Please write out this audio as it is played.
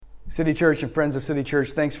City Church and friends of City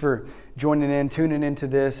Church, thanks for joining in, tuning into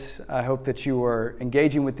this. I hope that you are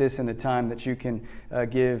engaging with this in a time that you can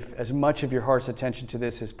give as much of your heart's attention to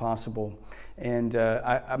this as possible. And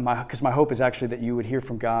because my hope is actually that you would hear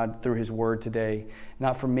from God through His Word today,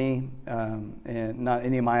 not from me and not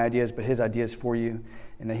any of my ideas, but His ideas for you,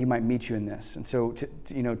 and that He might meet you in this. And so,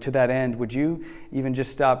 to that end, would you even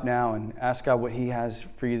just stop now and ask God what He has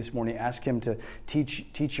for you this morning? Ask Him to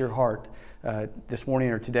teach your heart. This morning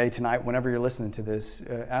or today, tonight, whenever you're listening to this,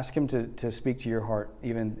 ask Him to speak to your heart,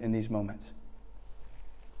 even in these moments.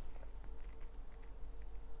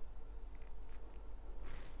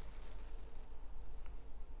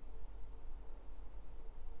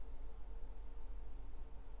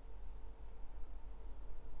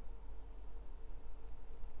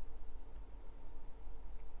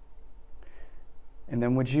 And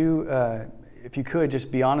then would you, if you could,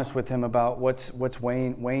 just be honest with Him about what's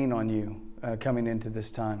weighing on you coming into this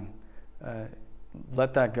time.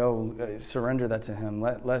 Let that go. Surrender that to Him.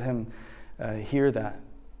 Let Him hear that,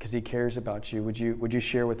 because He cares about you. Would you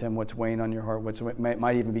share with Him what's weighing on your heart? What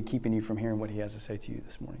might even be keeping you from hearing what He has to say to you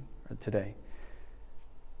this morning or today?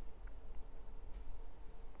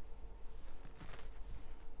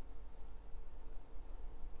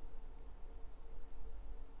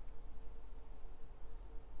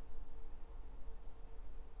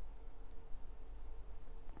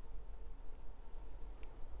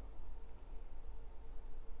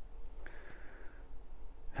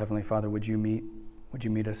 Heavenly Father, would you meet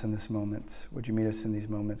us in this moment? Would you meet us in these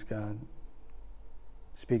moments, God?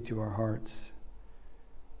 Speak to our hearts.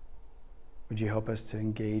 Would you help us to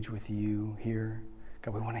engage with you here?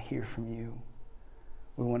 God, we want to hear from you.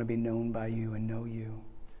 We want to be known by you and know you.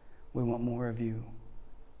 We want more of you.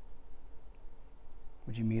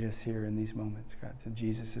 Would you meet us here in these moments, God? In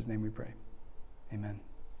Jesus' name we pray. Amen.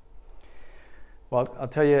 Well, I'll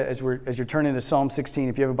tell you, as you're turning to Psalm 16,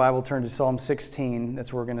 if you have a Bible, turn to Psalm 16.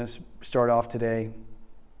 That's where we're going to start off today.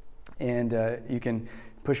 And you can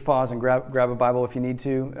push pause and grab a Bible if you need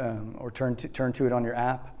to, or turn to it on your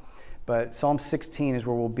app. But Psalm 16 is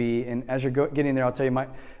where we'll be. And as you're getting there, I'll tell you,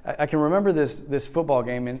 I can remember this football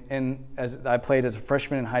game, and as I played as a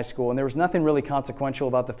freshman in high school, and there was nothing really consequential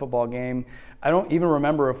about the football game. I don't even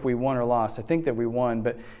remember if we won or lost. I think that we won,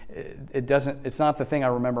 but it's not the thing I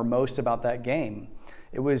remember most about that game.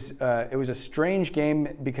 It was a strange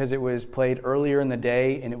game because it was played earlier in the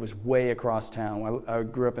day, and it was way across town. I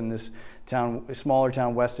grew up in this town, a smaller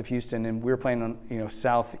town west of Houston, and we were playing on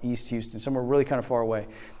southeast Houston, somewhere really kind of far away.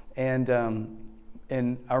 And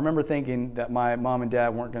I remember thinking that my mom and dad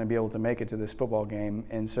weren't going to be able to make it to this football game,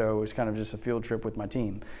 and so it was kind of just a field trip with my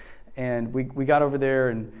team. And we got over there,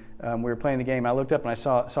 and we were playing the game. I looked up and I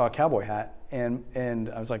saw a cowboy hat, and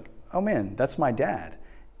I was like, "Oh man, that's my dad."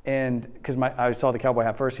 And because I saw the cowboy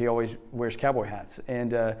hat first, he always wears cowboy hats,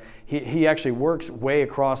 and he actually works way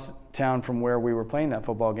across town from where we were playing that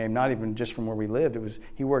football game. Not even just from where we lived.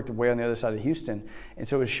 He worked way on the other side of Houston, and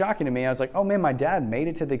so it was shocking to me. I was like, "Oh man, my dad made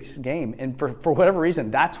it to this game," and for whatever reason,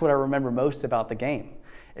 that's what I remember most about the game,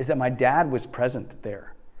 is that my dad was present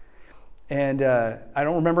there, and I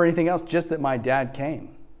don't remember anything else, just that my dad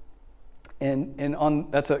came. And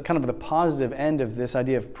that's kind of the positive end of this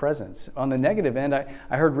idea of presence. On the negative end,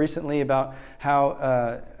 I heard recently about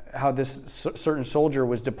how this certain soldier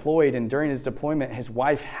was deployed, and during his deployment, his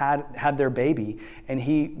wife had their baby, and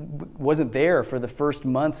he wasn't there for the first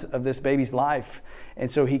months of this baby's life. And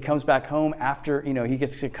so he comes back home after, he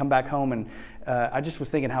gets to come back home, and I just was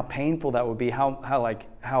thinking how painful that would be,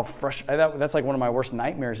 how frustrating. That's like one of my worst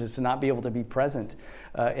nightmares, is to not be able to be present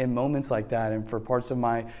in moments like that, and for parts of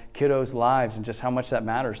my kiddos' lives, and just how much that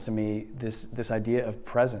matters to me, this idea of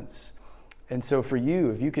presence. And so for you,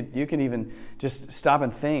 if you could even just stop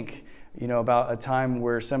and think, about a time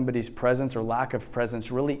where somebody's presence or lack of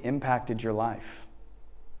presence really impacted your life.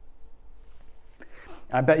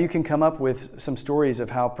 I bet you can come up with some stories of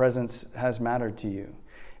how presence has mattered to you.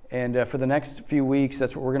 And for the next few weeks,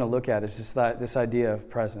 that's what we're going to look at, is just this idea of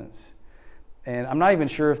presence. And I'm not even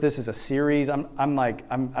sure if this is a series. I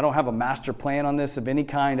don't have a master plan on this of any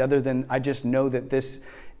kind, other than I just know that this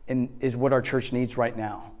is what our church needs right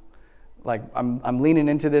now. Like I'm leaning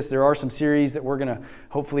into this. There are some series that we're going to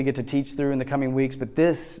hopefully get to teach through in the coming weeks, but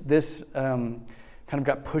this kind of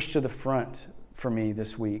got pushed to the front for me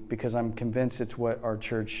this week, because I'm convinced it's what our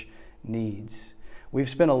church needs. We've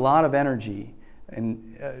spent a lot of energy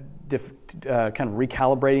and kind of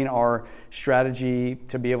recalibrating our strategy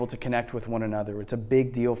to be able to connect with one another. It's a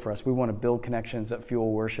big deal for us. We want to build connections that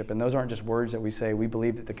fuel worship. And those aren't just words that we say. We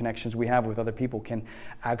believe that the connections we have with other people can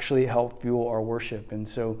actually help fuel our worship. And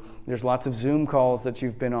so there's lots of Zoom calls that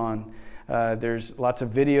you've been on. There's lots of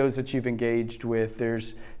videos that you've engaged with.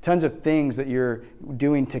 There's tons of things that you're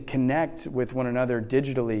doing to connect with one another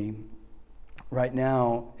digitally right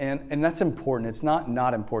now, and that's important. It's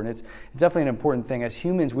not important. It's definitely an important thing. As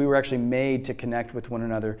humans, we were actually made to connect with one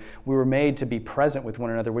another. We were made to be present with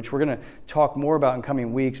one another, which we're going to talk more about in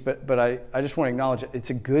coming weeks, but I just want to acknowledge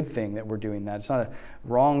it's a good thing that we're doing that. It's not a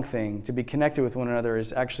wrong thing. To be connected with one another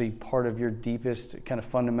is actually part of your deepest kind of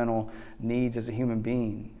fundamental needs as a human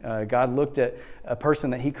being. God looked at a person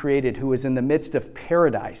that he created who was in the midst of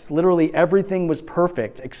paradise. Literally everything was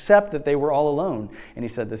perfect except that they were all alone. And he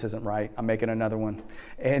said, this isn't right. I'm making another one.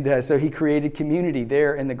 And so he created community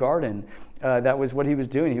there in the garden. That was what he was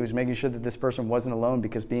doing. He was making sure that this person wasn't alone,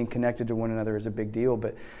 because being connected to one another is a big deal.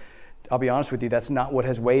 But I'll be honest with you, that's not what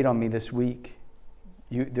has weighed on me this week.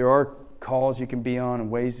 There are calls you can be on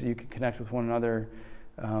and ways that you can connect with one another.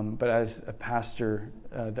 But as a pastor,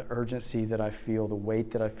 the urgency that I feel, the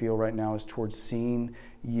weight that I feel right now is towards seeing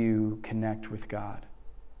you connect with God.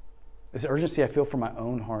 This urgency I feel for my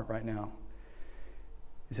own heart right now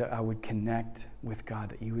is that I would connect with God,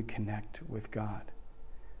 that you would connect with God.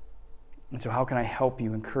 And so how can I help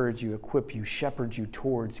you, encourage you, equip you, shepherd you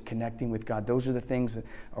towards connecting with God? Those are the things that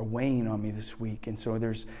are weighing on me this week. And so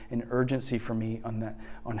there's an urgency for me on that,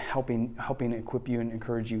 on helping equip you and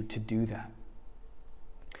encourage you to do that.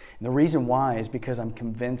 And the reason why is because I'm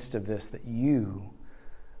convinced of this, that you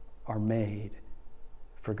are made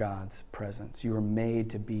for God's presence. You are made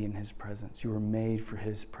to be in his presence. You are made for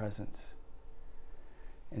his presence.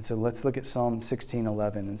 And so let's look at Psalm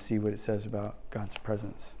 16:11 and see what it says about God's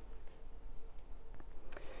presence.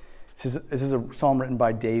 This is a psalm written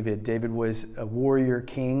by David. David was a warrior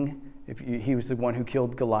king. He was the one who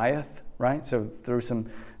killed Goliath, right? So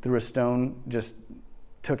through a stone, just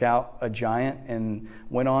took out a giant and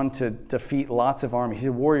went on to defeat lots of armies. He's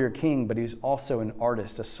a warrior king, but he's also an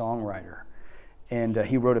artist, a songwriter. And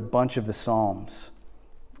he wrote a bunch of the Psalms.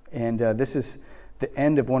 And this is the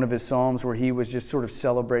end of one of his Psalms where he was just sort of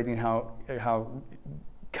celebrating how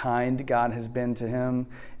kind God has been to him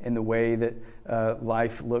in the way that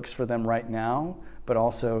life looks for them right now, but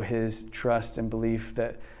also his trust and belief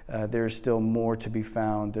that there's still more to be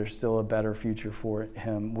found. There's still a better future for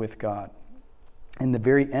him with God. In the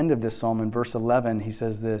very end of this psalm, in verse 11, he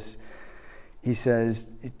says this. He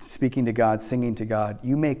says, speaking to God, singing to God,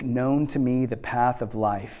 "You make known to me the path of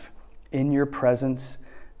life. In your presence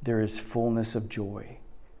there is fullness of joy.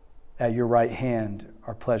 At your right hand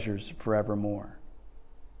are pleasures forevermore."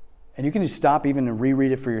 And you can just stop even and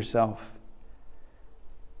reread it for yourself.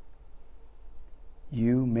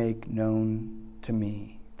 You make known to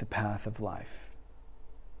me the path of life.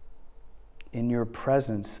 In your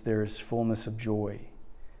presence there is fullness of joy.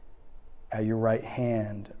 At your right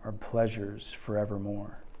hand are pleasures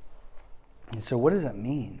forevermore. And so what does that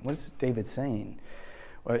mean? What is David saying?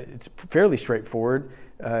 Well, it's fairly straightforward.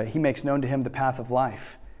 He makes known to him the path of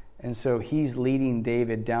life. And so he's leading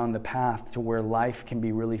David down the path to where life can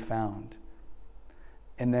be really found.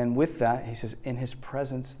 And then with that, he says, in his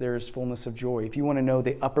presence, there is fullness of joy. If you want to know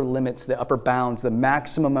the upper limits, the upper bounds, the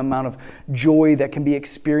maximum amount of joy that can be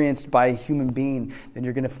experienced by a human being, then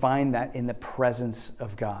you're going to find that in the presence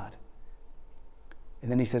of God.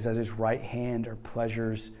 And then he says, at his right hand are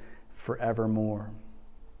pleasures forevermore.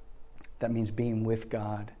 That means being with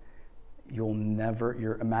God. Your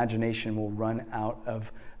imagination will run out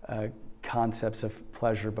of concepts of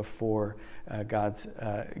pleasure before God's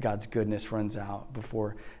goodness runs out,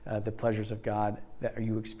 before the pleasures of God that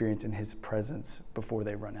you experience in his presence, before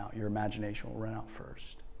they run out. Your imagination will run out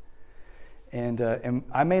first. And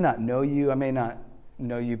I may not know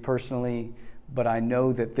you personally, but I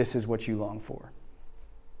know that this is what you long for.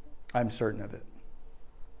 I'm certain of it.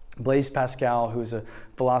 Blaise Pascal, who's a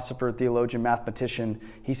philosopher, theologian, mathematician,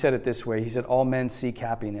 he said it this way. He said, all men seek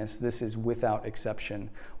happiness. This is without exception.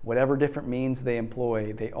 Whatever different means they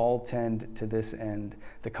employ, they all tend to this end.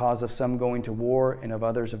 The cause of some going to war and of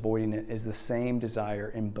others avoiding it is the same desire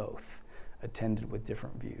in both, attended with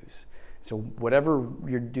different views. So whatever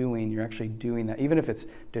you're doing, you're actually doing that. Even if it's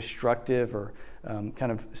destructive or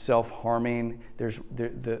kind of self-harming,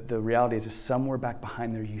 the reality is somewhere back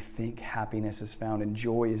behind there you think happiness is found. And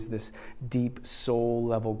joy is this deep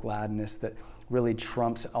soul-level gladness that really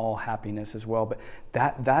trumps all happiness as well. But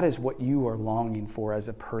that is what you are longing for as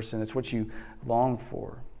a person. It's what you long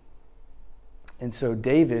for. And so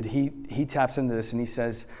David, he taps into this and he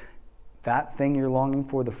says, that thing you're longing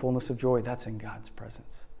for, the fullness of joy, that's in God's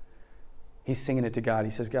presence. He's singing it to God. He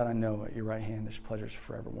says, God, I know at your right hand there's pleasures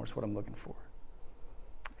forevermore. It's what I'm looking for.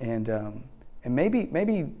 And maybe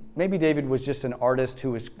David was just an artist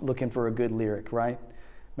who was looking for a good lyric, right?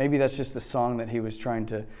 Maybe that's just a song that he was trying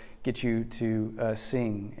to get you to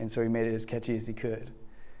sing, and so he made it as catchy as he could.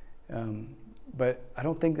 But I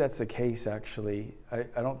don't think that's the case, actually.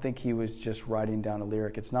 I don't think he was just writing down a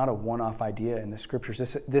lyric. It's not a one-off idea in the scriptures.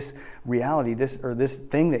 This reality, this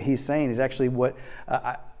thing that he's saying is actually what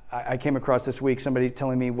I came across this week. Somebody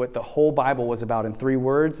telling me what the whole Bible was about in 3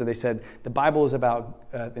 words. So they said, the Bible is about,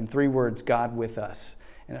 in 3 words, God with us.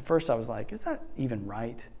 And at first I was like, is that even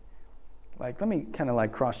right? Like, let me kind of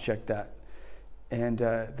like cross-check that. And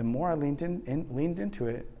the more I leaned into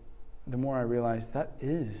it, the more I realized that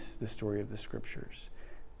is the story of the scriptures.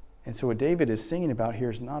 And so what David is singing about here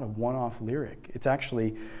is not a one-off lyric. It's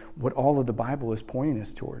actually what all of the Bible is pointing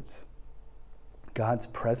us towards, God's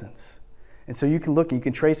presence. And so you can look and you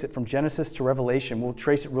can trace it from Genesis to Revelation. We'll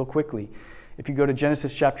trace it real quickly. If you go to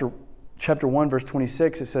Genesis chapter 1, verse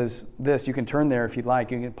 26, it says this. You can turn there if you'd like.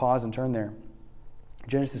 You can pause and turn there.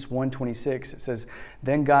 Genesis 1:26, it says,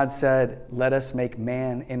 "Then God said, let us make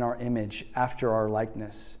man in our image, after our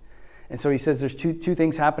likeness." And so he says there's two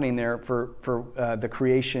things happening there for the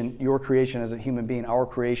creation, your creation as a human being, our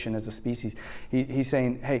creation as a species. He's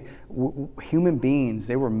saying, hey, human beings,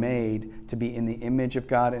 they were made to be in the image of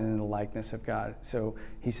God and in the likeness of God. So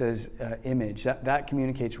he says image. That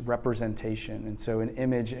communicates representation. And so an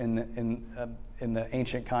image in the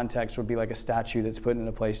ancient context would be like a statue that's put in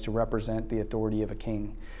a place to represent the authority of a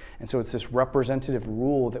king. And so it's this representative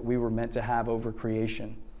rule that we were meant to have over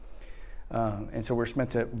creation. And so we're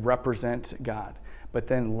meant to represent God. But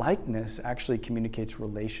then likeness actually communicates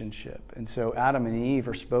relationship. And so Adam and Eve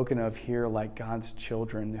are spoken of here like God's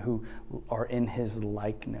children who are in his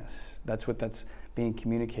likeness. That's being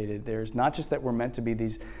communicated there. It's not just that we're meant to be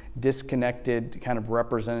these disconnected kind of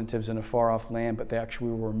representatives in a far-off land, but they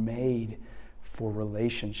actually were made for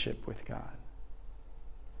relationship with God.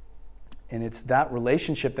 And it's that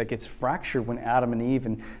relationship that gets fractured when Adam and Eve,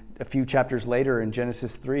 and a few chapters later in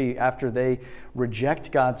Genesis 3, after they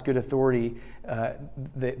reject God's good authority,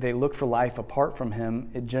 they look for life apart from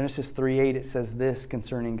him. In Genesis 3:8, it says this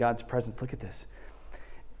concerning God's presence. Look at this.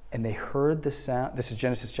 And they heard the sound, this is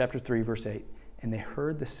Genesis chapter 3, verse 8. And they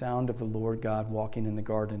heard the sound of the Lord God walking in the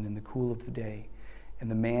garden in the cool of the day. And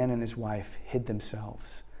the man and his wife hid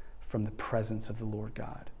themselves from the presence of the Lord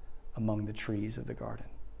God among the trees of the garden.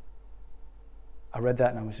 I read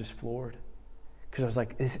that and I was just floored. Because I was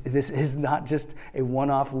like, this is not just a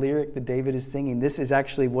one-off lyric that David is singing. This is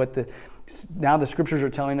actually what now the scriptures are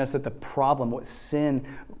telling us that the problem, what sin,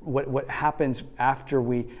 what happens after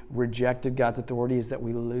we rejected God's authority is that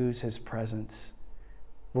we lose his presence.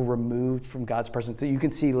 We're removed from God's presence. That you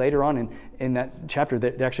can see later on in that chapter,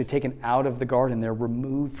 they're actually taken out of the garden. They're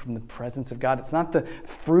removed from the presence of God. It's not the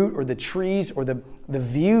fruit or the trees or the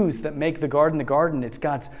views that make the garden. It's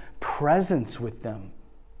God's presence with them.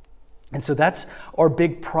 And so that's our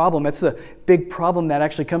big problem. That's the big problem that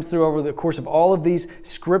actually comes through over the course of all of these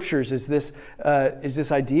scriptures is this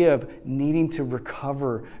idea of needing to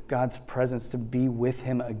recover God's presence, to be with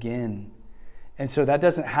him again. And so that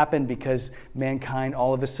doesn't happen because mankind,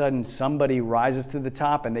 all of a sudden, somebody rises to the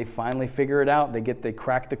top and they finally figure it out. They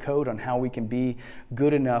crack the code on how we can be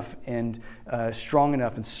good enough and strong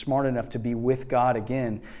enough and smart enough to be with God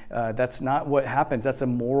again. That's not what happens. That's a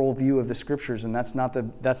moral view of the scriptures, and that's not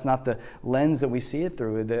the lens that we see it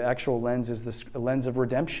through. The actual lens is the lens of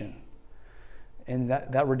redemption. And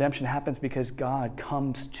that redemption happens because God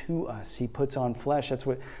comes to us. He puts on flesh. That's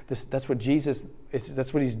what Jesus is.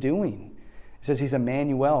 That's what he's doing. It says he's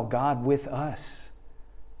Emmanuel, God with us.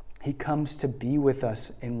 He comes to be with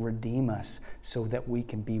us and redeem us so that we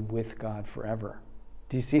can be with God forever.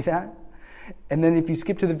 Do you see that? And then if you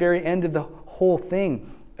skip to the very end of the whole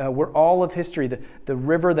thing, where all of history, the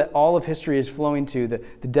river that all of history is flowing to,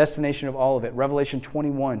 the destination of all of it, Revelation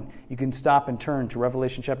 21. You can stop and turn to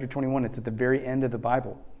Revelation chapter 21. It's at the very end of the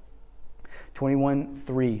Bible.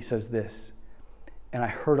 21:3 says this. And I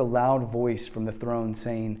heard a loud voice from the throne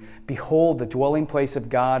saying, "Behold, the dwelling place of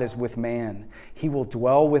God is with man. He will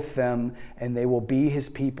dwell with them, and they will be his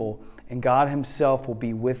people, and God himself will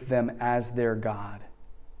be with them as their God."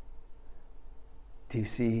 Do you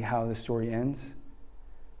see how the story ends?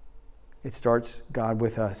 It starts, God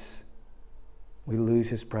with us. We lose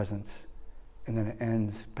his presence, and then it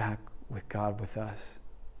ends back with God with us.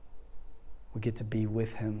 We get to be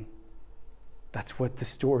with him. That's what the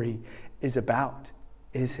story is about.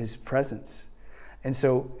 Is his presence. And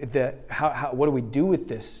so what do we do with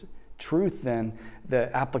this truth then?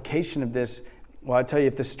 The application of this, well, I tell you,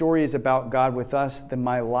 if the story is about God with us, then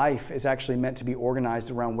my life is actually meant to be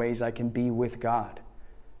organized around ways I can be with God.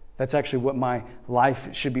 That's actually what my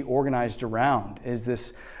life should be organized around, is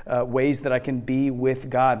this ways that I can be with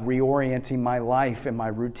God, reorienting my life and my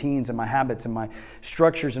routines and my habits and my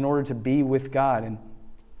structures in order to be with God. And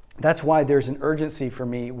that's why there's an urgency for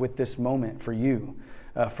me with this moment, for you,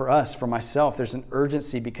 for us, for myself. There's an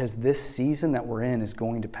urgency because this season that we're in is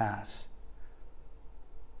going to pass.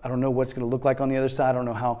 I don't know what's going to look like on the other side. I don't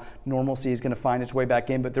know how normalcy is going to find its way back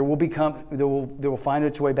in, but there will find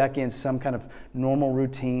its way back in some kind of normal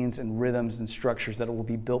routines and rhythms and structures that will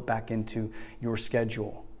be built back into your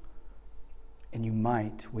schedule. And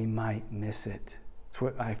we might miss it. That's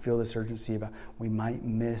what I feel this urgency about. We might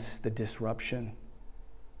miss the disruption.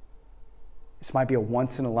 This might be a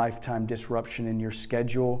once-in-a-lifetime disruption in your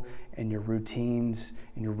schedule and your routines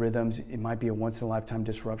and your rhythms. It might be a once-in-a-lifetime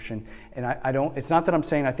disruption. And it's not that I'm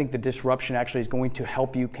saying I think the disruption actually is going to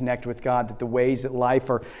help you connect with God, that the ways that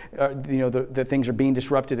life are the things are being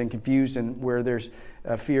disrupted and confused and where there's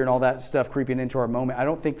fear and all that stuff creeping into our moment. I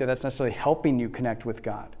don't think that that's necessarily helping you connect with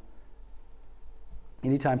God.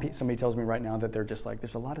 Anytime somebody tells me right now that they're just like,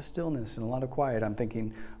 there's a lot of stillness and a lot of quiet, I'm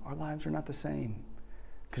thinking, our lives are not the same.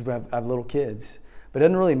 Because I have little kids. But it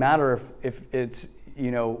doesn't really matter if it's,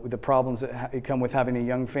 the problems that come with having a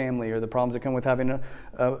young family, or the problems that come with having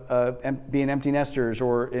being empty nesters,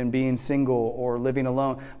 or in being single, or living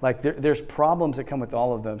alone. Like there's problems that come with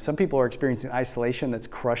all of them. Some people are experiencing isolation that's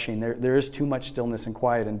crushing. There is too much stillness and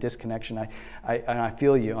quiet and disconnection. I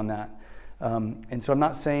feel you on that. And so I'm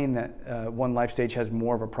not saying that one life stage has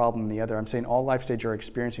more of a problem than the other. I'm saying all life stages are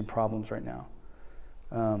experiencing problems right now.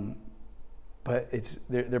 But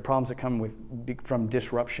they're problems that come from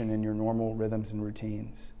disruption in your normal rhythms and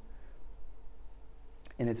routines.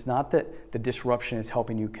 And it's not that the disruption is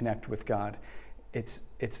helping you connect with God. It's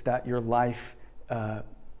that your life, the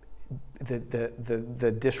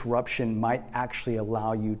disruption might actually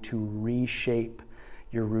allow you to reshape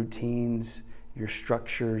your routines, your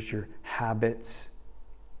structures, your habits,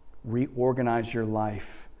 reorganize your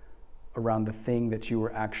life around the thing that you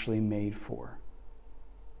were actually made for.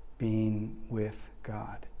 Being with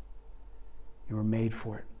God. You were made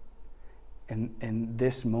for it. And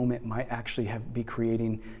this moment might actually be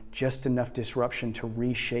creating just enough disruption to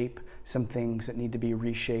reshape some things that need to be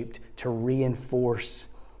reshaped, to reinforce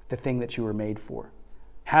the thing that you were made for.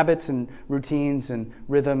 Habits and routines and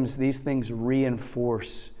rhythms, these things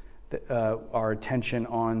reinforce our attention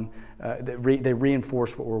on, they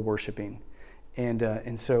reinforce what we're worshiping.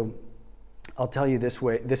 And so I'll tell you this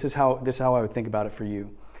way, this is how I would think about it for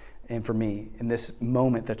you. And for me, in this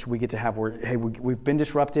moment that we get to have where, hey, we've been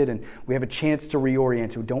disrupted and we have a chance to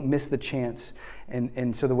reorient. So don't miss the chance.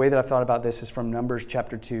 And so the way that I've thought about this is from Numbers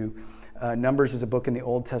chapter 2. Numbers is a book in the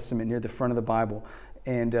Old Testament near the front of the Bible.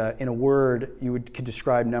 And in a word, you could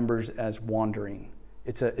describe Numbers as wandering.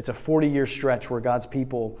 It's a 40-year stretch where God's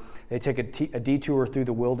people, they take a detour through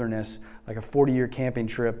the wilderness, like a 40-year camping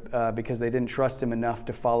trip, because they didn't trust him enough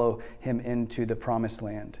to follow him into the promised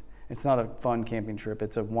land. It's not a fun camping trip.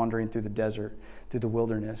 It's a wandering through the desert, through the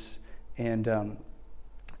wilderness. And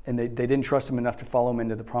they didn't trust him enough to follow him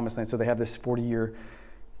into the promised land. So they have this 40-year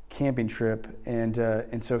camping trip.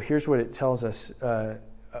 And so here's what it tells us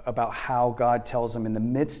about how God tells them in the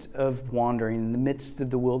midst of wandering, in the midst of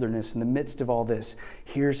the wilderness, in the midst of all this,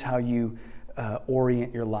 here's how you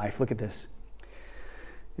orient your life. Look at this.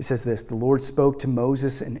 It says this, the Lord spoke to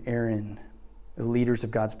Moses and Aaron, the leaders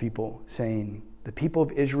of God's people, saying, the people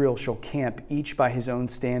of Israel shall camp each by his own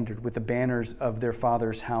standard with the banners of their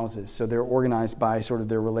fathers' houses. So they're organized by sort of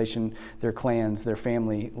their relation, their clans, their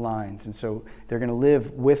family lines. And so they're going to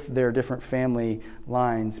live with their different family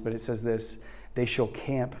lines. But it says this, they shall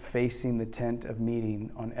camp facing the tent of meeting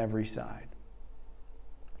on every side.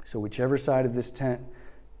 So whichever side of this tent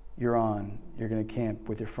you're on, you're going to camp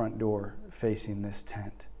with your front door facing this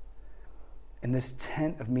tent. And this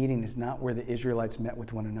tent of meeting is not where the Israelites met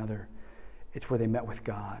with one another. It's where they met with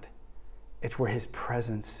God. It's where his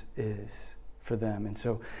presence is for them. And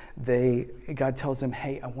so God tells them,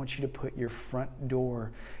 hey, I want you to put your front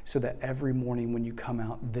door so that every morning when you come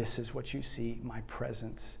out, this is what you see, my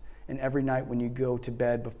presence. And every night when you go to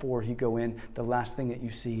bed, before you go in, the last thing that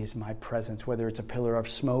you see is my presence. Whether it's a pillar of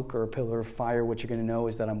smoke or a pillar of fire, what you're going to know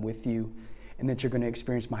is that I'm with you and that you're going to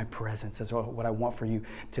experience my presence. That's what I want for you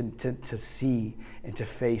to see and to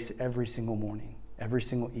face every single morning. Every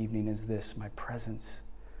single evening is this, my presence.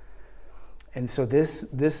 And so this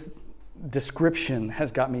description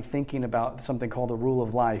has got me thinking about something called a rule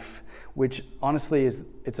of life, which honestly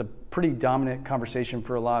it's a pretty dominant conversation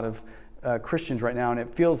for a lot of Christians right now, and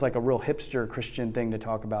it feels like a real hipster Christian thing to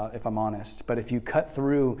talk about, if I'm honest. But if you cut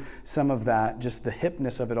through some of that, just the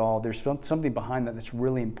hipness of it all, there's something behind that that's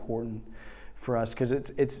really important for us, because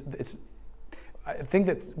it's I think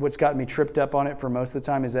that's what's got me tripped up on it for most of the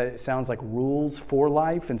time, is that it sounds like rules for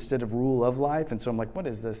life instead of rule of life. And so I'm like, what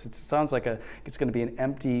is this? It sounds like it's going to be an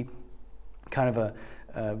empty kind of a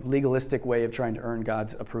legalistic way of trying to earn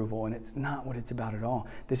God's approval, and it's not what it's about at all.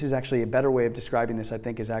 This is actually a better way of describing this, I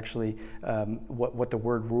think, is actually what the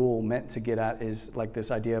word rule meant to get at, is like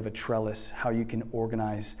this idea of a trellis, how you can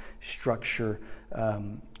organize, structure,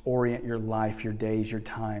 orient your life, your days, your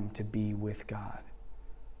time to be with God.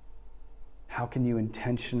 How can you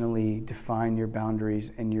intentionally define your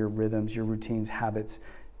boundaries and your rhythms, your routines, habits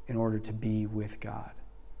in order to be with God?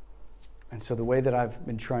 And so the way that I've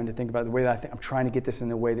been trying to think about it, the way that I'm trying to get this in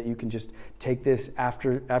the way that you can just take this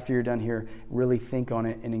after you're done here, really think on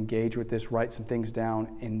it and engage with this, write some things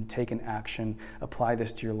down and take an action, apply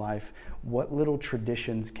this to your life. What little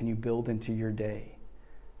traditions can you build into your day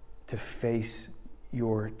to face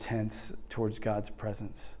your tense towards God's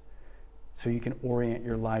presence so you can orient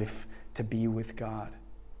your life to be with God?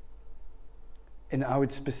 And I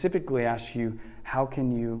would specifically ask you, how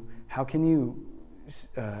can you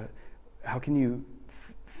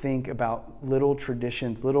think about little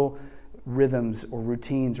traditions, little rhythms or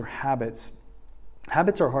routines or habits?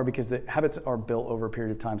 Habits are hard because the habits are built over a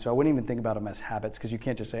period of time. So I wouldn't even think about them as habits, because you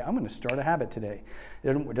can't just say, I'm going to start a habit today.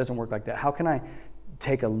 It doesn't work like that. How can I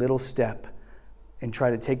take a little step and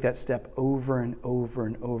try to take that step over and over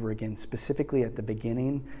and over again, specifically at the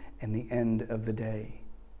beginning and the end of the day?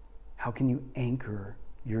 How can you anchor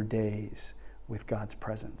your days with God's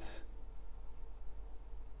presence?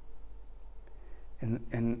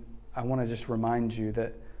 And I want to just remind you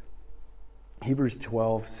that Hebrews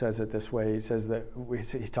 12 says it this way. He says that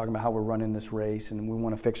he's talking about how we're running this race and we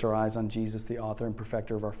want to fix our eyes on Jesus, the author and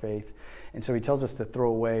perfecter of our faith. And so he tells us to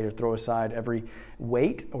throw away or throw aside every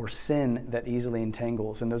weight or sin that easily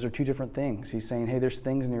entangles. And those are two different things. He's saying, hey, there's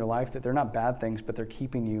things in your life that they're not bad things, but they're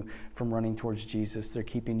keeping you from running towards Jesus. They're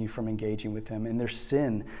keeping you from engaging with him. And there's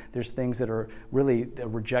sin. There's things that are really a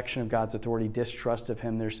rejection of God's authority, distrust of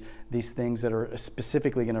him. There's these things that are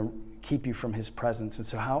specifically going to keep you from his presence. And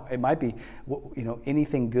so how it might be,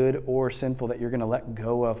 anything good or sinful that you're going to let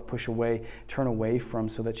go of, push away, turn away from,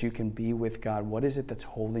 so that you can be with God. What is it that's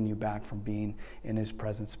holding you back from being in his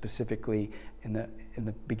presence, specifically in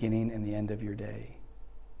the beginning and the end of your day?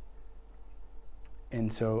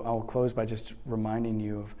 And so I'll close by just reminding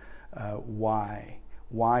you of why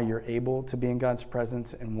you're able to be in God's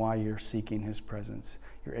presence and why you're seeking his presence.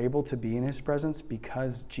 You're able to be in his presence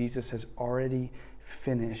because Jesus has already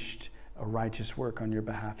finished a righteous work on your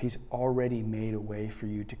behalf. He's already made a way for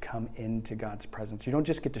you to come into God's presence. You don't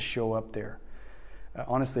just get to show up there.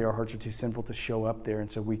 Honestly, our hearts are too sinful to show up there,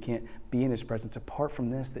 and so we can't be in his presence apart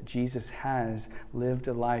from this, that Jesus has lived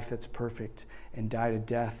a life that's perfect and died a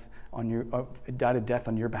death on your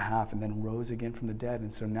behalf and then rose again from the dead.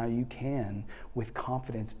 And so now you can, with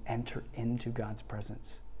confidence, enter into God's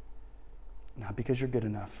presence. Not because you're good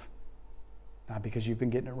enough, not because you've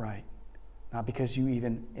been getting it right, not because you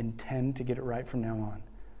even intend to get it right from now on,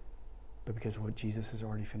 but because of what Jesus has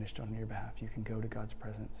already finished on your behalf. You can go to God's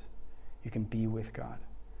presence. You can be with God.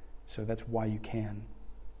 So that's why you can.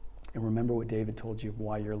 And remember what David told you of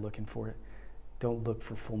why you're looking for it. Don't look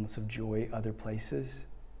for fullness of joy other places.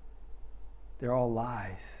 They're all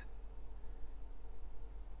lies.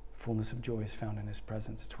 Fullness of joy is found in his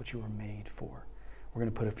presence. It's what you were made for. We're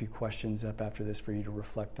going to put a few questions up after this for you to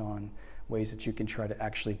reflect on, ways that you can try to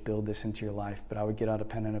actually build this into your life. But I would get out a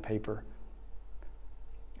pen and a paper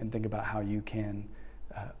and think about how you can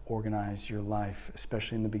organize your life,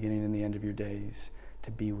 especially in the beginning and the end of your days,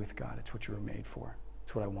 to be with God. It's what you were made for.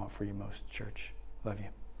 It's what I want for you most, church. Love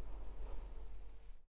you.